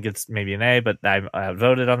 I think it's maybe an A, but I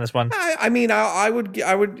voted on this one. I mean, I would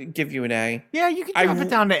give you an A. Yeah, you can drop it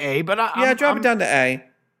down to A, but Drop it down to A.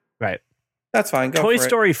 Right. That's fine. Go Toy for it.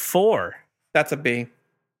 Story 4. That's a B.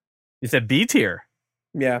 You said B tier.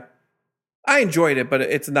 Yeah. I enjoyed it, but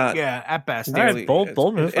it's not. Yeah, at best. All right, nearly-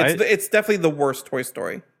 bold move. It's definitely the worst Toy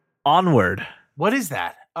Story. Onward. What is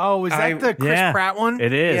that? Oh, is that the Chris Yeah, Pratt one?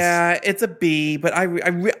 It is. Yeah, it's a B, but I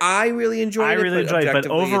really enjoyed it. I really enjoyed it, but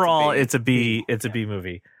objectively, overall, it's a B. It's a B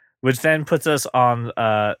movie, which then puts us on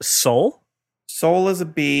Soul. Soul is a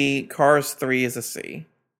B. Cars 3 is a C.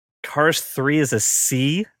 Cars 3 is a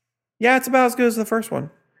C, Yeah, it's about as good as the first one.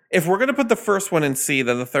 If we're gonna put the first one in C,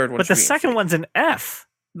 then the third one. but the should be in second C. one's an F.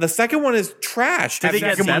 The second one is trash. Did Have it you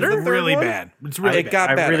get seen better? the third really one? bad. It's really It bad. got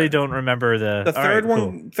I better. really don't remember the The all right, third one.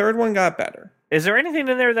 cool. Third one got better. Is there anything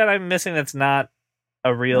in there that I'm missing that's not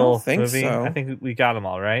a real I don't think movie? so. I think we got them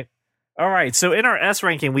all right. All right. So in our S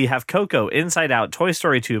ranking, we have Coco, Inside Out, Toy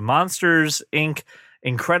Story 2, Monsters Inc.,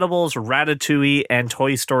 Incredibles, Ratatouille, and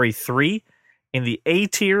Toy Story 3. In the A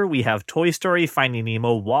tier, we have Toy Story, Finding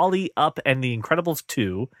Nemo, Wall-E, Up, and The Incredibles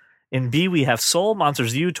 2. In B, we have Soul,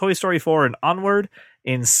 Monsters U, Toy Story 4, and Onward.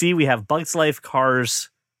 In C, we have Bugs Life, Cars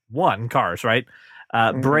 1, Cars, right?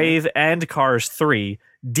 Brave, and Cars 3.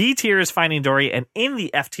 D tier is Finding Dory, and in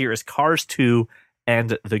the F tier is Cars 2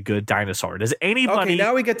 and The Good Dinosaur. Does anybody... Okay,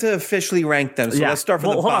 now we get to officially rank them. So Yeah. let's start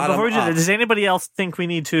from the Hold on, bottom before we do that, up. does anybody else think we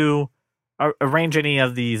need to arrange any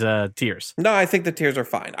of these tiers? No, I think the tiers are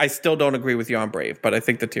fine. I still don't agree with you on Brave, but I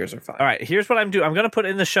think the tiers are fine. All right, here's what I'm doing. I'm going to put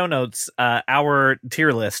in the show notes our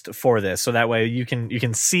tier list for this, so that way you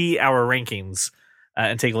can see our rankings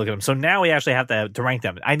and take a look at them. So now we actually have to rank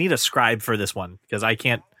them. I need a scribe for this one because I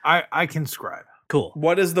can't. I can scribe. Cool.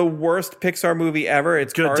 What is the worst Pixar movie ever?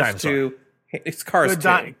 It's Good Cars Dinosaur. 2. It's Cars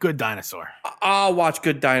 2. Good Dinosaur. I'll watch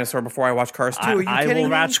Good Dinosaur before I watch Cars 2. Are you I kidding will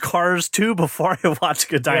me? watch Cars 2 before I watch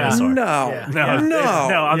Good Dinosaur. No. Yeah. No, No.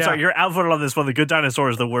 no, I'm Yeah. sorry. You're outvoted on this one. The Good Dinosaur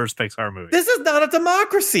is the worst Pixar movie. This is not a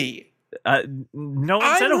democracy. No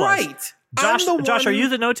one said it I'm was. right. Josh, I'm the Josh, one are you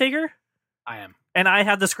the note taker? I am. And I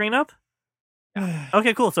have the screen up?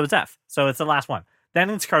 Okay, cool. So it's F. So it's the last one. Then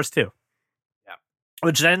it's Cars 2. Yeah.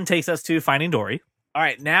 Which then takes us to Finding Dory. All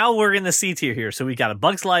right, now we're in the C tier here. So we got A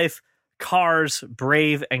Bug's Life, Cars,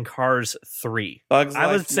 Brave, and Cars 3. Bugs I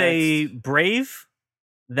would Life say next. Brave,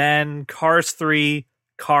 then Cars 3,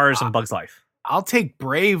 Cars, and Bug's Life. I'll take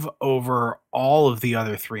Brave over all of the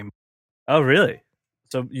other three. Oh, really?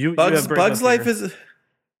 So you Bugs have Brave up Life here. is.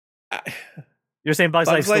 You're saying Bug's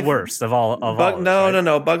Life's Life- the worst of all of Bug, all.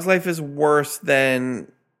 no. Bugs Life is worse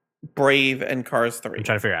than Brave and Cars 3. I'm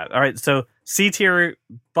trying to figure out. All right, so C tier,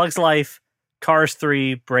 Bug's Life, Cars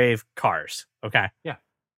 3, Brave, Cars. Okay. Yeah.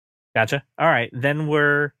 Gotcha. All right, then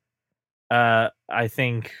we're I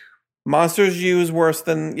think Monsters U is worse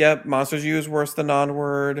than. Yep, Monsters U is worse than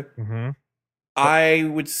Onward. mhm. I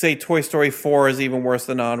would say Toy Story 4 is even worse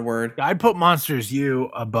than Onward. I'd put Monsters U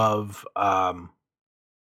above,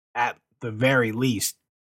 at the very least.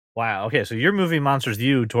 Wow. Okay, so you're moving Monsters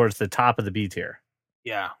U towards the top of the B tier.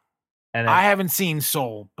 Yeah. And then, I haven't seen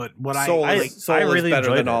Soul, but what Soul I is, Soul is really better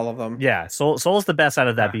enjoyed than it. all of them. yeah, Soul's the best out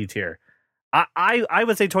of that Yeah. B tier. I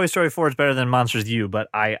would say Toy Story 4 is better than Monsters U, but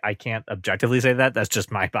I can't objectively say that. That's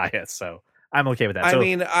just my bias. So I'm okay with that. I So,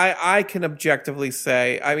 mean, I can objectively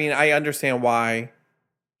say, I mean, I understand why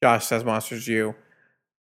Josh says Monsters U.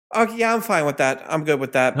 Okay, yeah, I'm fine with that. I'm good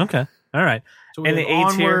with that. okay. All right. so we And have the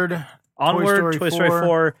A tier- Onward, Onward, Toy Story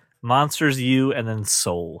 4, Monsters U, and then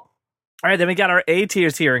Soul. All right, then we got our A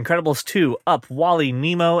tiers here: Incredibles 2, Up, Wall-E,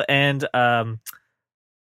 Nemo, and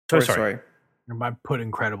Toy Story. I put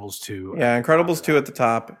Incredibles 2. Yeah, Incredibles 2 at the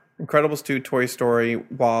top. Incredibles 2, Toy Story,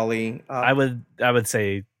 Wall-E. I would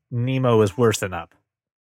say Nemo is worse than Up.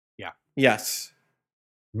 Yes.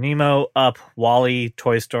 Nemo, Up, Wall-E,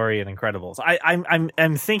 Toy Story, and Incredibles.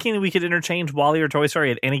 I'm thinking we could interchange Wall-E or Toy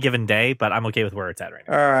Story at any given day, but I'm okay with where it's at right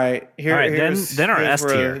now. All right. All right, then our here's S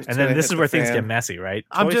where tier, it's and gonna then this hit is where the things fan. get messy, right?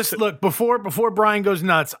 I'm Toy just Sto- look before Brian goes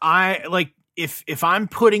nuts. I like if I'm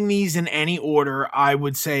putting these in any order, I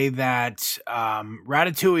would say that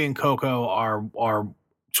Ratatouille and Coco are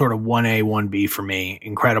sort of 1A, 1B for me.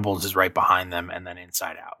 Incredibles is right behind them, and then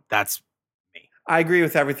Inside Out. That's me. I agree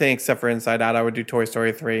with everything except for Inside Out. I would do Toy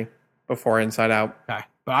Story 3 before Inside Out. Okay.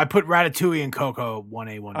 But I put Ratatouille and Coco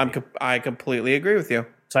 1A, 1B. I completely agree with you.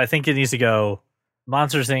 So I think it needs to go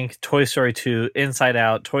Monsters Inc., Toy Story 2, Inside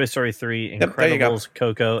Out, Toy Story 3, Yep, there you go. Incredibles,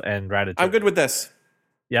 Coco, and Ratatouille. I'm good with this.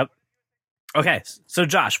 Yep. Okay, so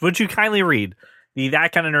Josh, would you kindly read the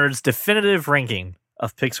That Kind of Nerds definitive ranking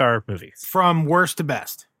of Pixar movies? From worst to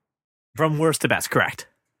best. From worst to best, correct.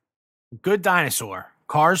 Good Dinosaur,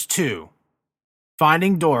 Cars 2,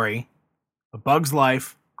 Finding Dory, A Bug's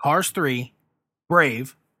Life, Cars 3,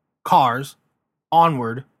 Brave, Cars,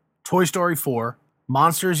 Onward, Toy Story 4,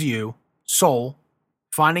 Monsters U, Soul,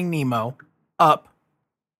 Finding Nemo, Up,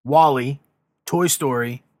 WALL-E, Toy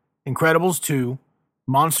Story, Incredibles 2,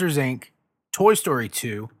 Monsters Inc., Toy Story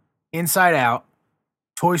 2, Inside Out,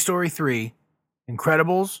 Toy Story 3,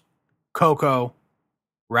 Incredibles, Coco,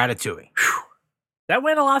 Ratatouille. That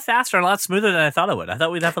went a lot faster and a lot smoother than I thought it would. I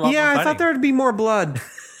thought we'd have a lot more Yeah, I fighting. thought there would be more blood.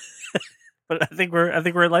 But I think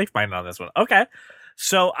we're like-minded on this one. Okay.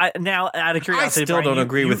 So now out of I curiosity, still Brian, don't you-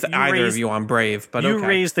 agree you- with you either raised- of you on Brave, but you okay.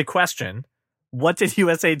 raised the question: what did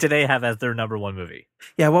USA Today have as their number one movie?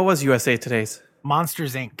 Yeah, what was USA Today's?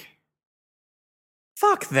 Monsters Inc.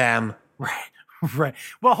 Fuck them. Right. Right.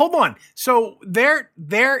 Well, hold on. So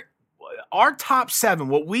our top 7,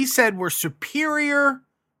 what we said were superior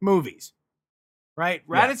movies, right?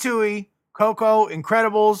 Yes. Ratatouille, Coco,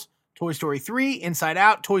 Incredibles, Toy Story 3, Inside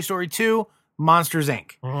Out, Toy Story 2, Monsters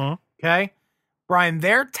Inc. Mm-hmm. Okay. Brian,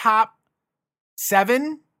 their top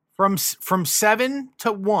 7 from 7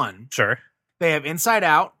 to 1, Sure. they have Inside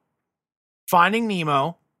Out, Finding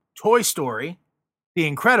Nemo, Toy Story, The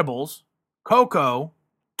Incredibles, Coco,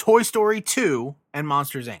 Toy Story 2, and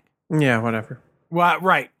Monsters Inc. Yeah, whatever. Well,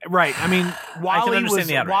 right. I mean,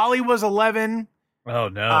 WALL-E was 11. Oh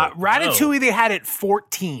no. Ratatouille, they had it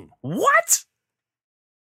 14. No. What?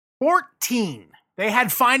 14. They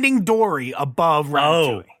had Finding Dory above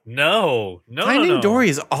Ratatouille. No. Finding Dory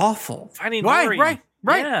is awful. Finding Right, Dory. right.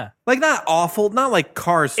 Yeah. Like, not awful, not like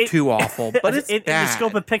Cars It- 2 awful, but it's in the bad.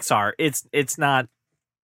 scope of Pixar, it's not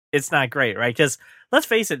great, right? Because let's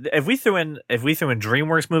face it, if we threw in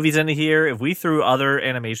DreamWorks movies into here, if we threw other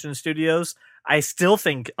animation studios, I still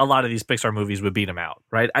think a lot of these Pixar movies would beat them out,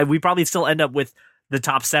 right? We probably still end up with the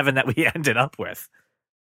top 7 that we ended up with.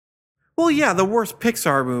 Well, yeah, the worst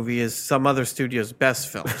Pixar movie is some other studio's best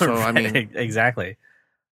film. So, I mean, exactly.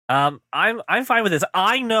 I'm fine with this.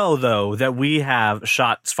 I know though that we have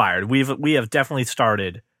shots fired. We have definitely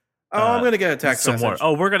started. I'm going to get a text some message. more.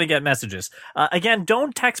 Oh, we're gonna get messages. Again,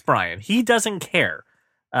 don't text Brian. He doesn't care.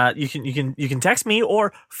 You can text me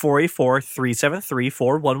or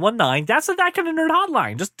 484-373-4119. That's the That Kind of Nerd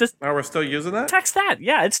hotline. Just Oh, we're still using that? text that.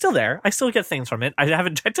 Yeah, it's still there. I still get things from it. I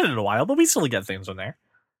haven't checked it in a while, but we still get things from there.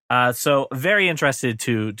 So very interested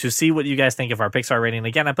to see what you guys think of our Pixar rating.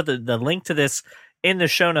 Again, I put the link to this in the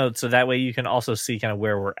show notes, so that way you can also see kind of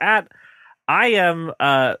where we're at. I am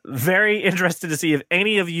very interested to see if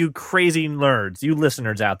any of you crazy nerds, you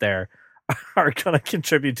listeners out there, are going to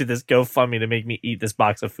contribute to this GoFundMe to make me eat this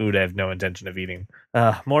box of food I have no intention of eating.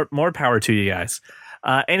 More power to you guys.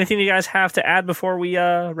 Anything you guys have to add before we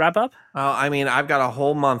wrap up? I mean, I've got a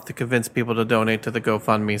whole month to convince people to donate to the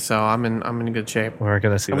GoFundMe, so I'm in good shape. We're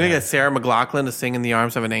going to see. I'm going to get Sarah McLachlan to sing "In the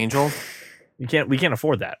Arms of an Angel," We can't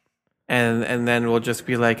afford that. and then we'll just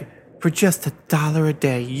be like, for just $1 a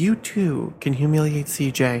day, you too can humiliate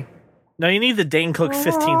CJ. No, you need the Dane Cook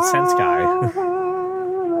 15 cents guy.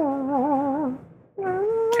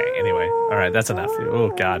 Okay, anyway. All right, that's enough. Oh,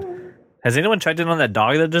 God. Has anyone checked in on that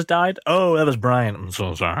dog that just died? Oh, that was Brian. I'm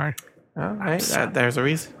so sorry. All right, there's a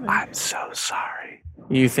reason. I'm so sorry.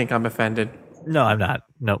 You think I'm offended? No, I'm not.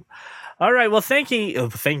 Nope. All right, well, thank ye,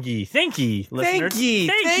 listeners. Thank ye,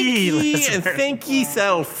 listeners. and thank ye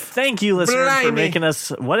self. Thank you, listeners, for Blimey. making us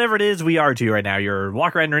whatever it is we are to you right now. Your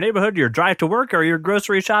walk around your neighborhood, your drive to work, or your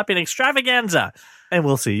grocery shopping extravaganza. And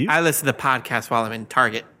we'll see you. I listen to podcasts while I'm in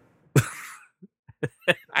Target.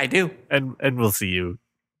 I do. And we'll see you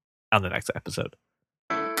on the next episode.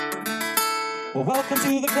 Well, welcome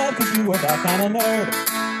to the club, because you are that kind of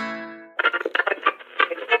nerd.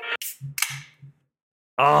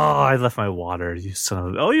 Oh, I left my water. You son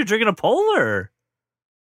of. Oh, you're drinking a Polar.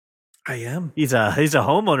 I am. He's a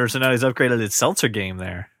homeowner, so now he's upgraded his seltzer game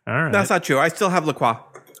there. All right. That's not true. I still have La Croix.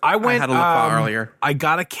 I I had a La Croix earlier. I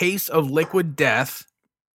got a case of Liquid Death.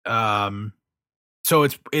 So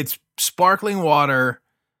it's sparkling water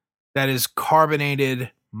that is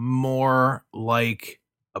carbonated more like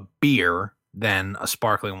a beer than a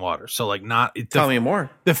sparkling water. So like Tell me more.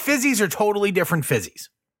 the fizzies are totally different fizzies.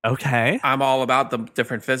 Okay. I'm all about the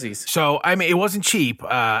different fizzies. So I mean, it wasn't cheap.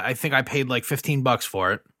 I think I paid like $15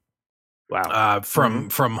 for it. Wow. From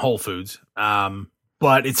Whole Foods.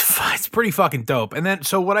 But it's pretty fucking dope. And then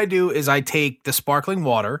so what I do is I take the sparkling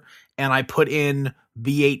water and I put in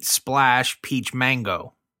V8 Splash Peach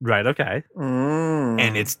Mango, Right. Okay.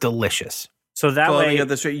 and it's delicious. So that So let me way, get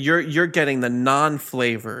this straight. You're getting the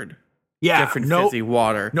non-flavored, Yeah, different no fizzy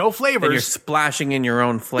water. no And you're flavors. splashing in your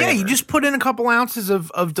own flavor. Yeah, you just put in a couple ounces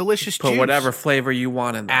of delicious put juice. whatever flavor you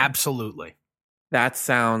want in there. Absolutely. That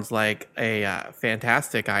sounds like a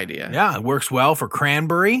fantastic idea. Yeah, it works well for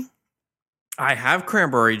cranberry. I have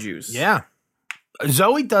cranberry juice. Yeah.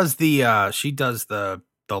 Zoe does the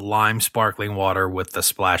lime sparkling water with the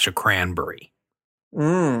splash of cranberry.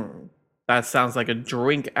 That sounds like a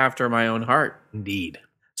drink after my own heart. Indeed.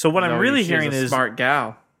 so what I'm Zoe, really she's hearing a is smart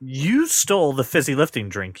gal. you stole the fizzy lifting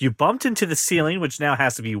drink. You bumped into the ceiling, which now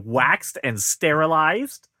has to be waxed and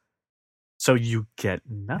sterilized. So you get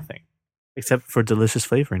nothing except for delicious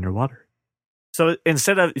flavor in your water. So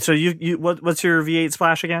instead of what's your V8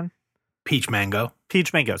 Splash again? Peach mango.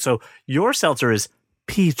 Peach mango. So your seltzer is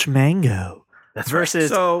peach mango. That's versus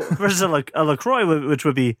So, versus a LaCroix, which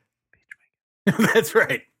would be That's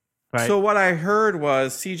right. right. so what I heard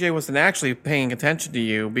was CJ wasn't actually paying attention to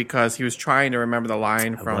you because he was trying to remember the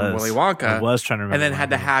line from Willy Wonka. I was trying to remember, and then the had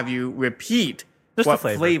to line. have you repeat Just what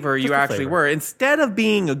the flavor Just you the actually flavor. were, instead of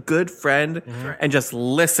being a good friend Mhm. and just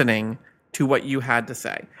listening to what you had to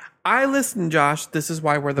say. I listened, Josh. This is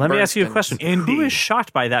why we're the Let me ask you a Bernstons. question. Who Indeed. is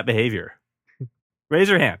shocked by that behavior? Raise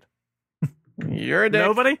your hand. You're a dick.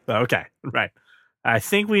 Nobody? Okay, right. I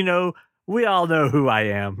think we all know who I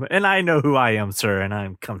am, and I know who I am, sir, and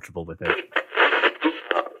I'm comfortable with it.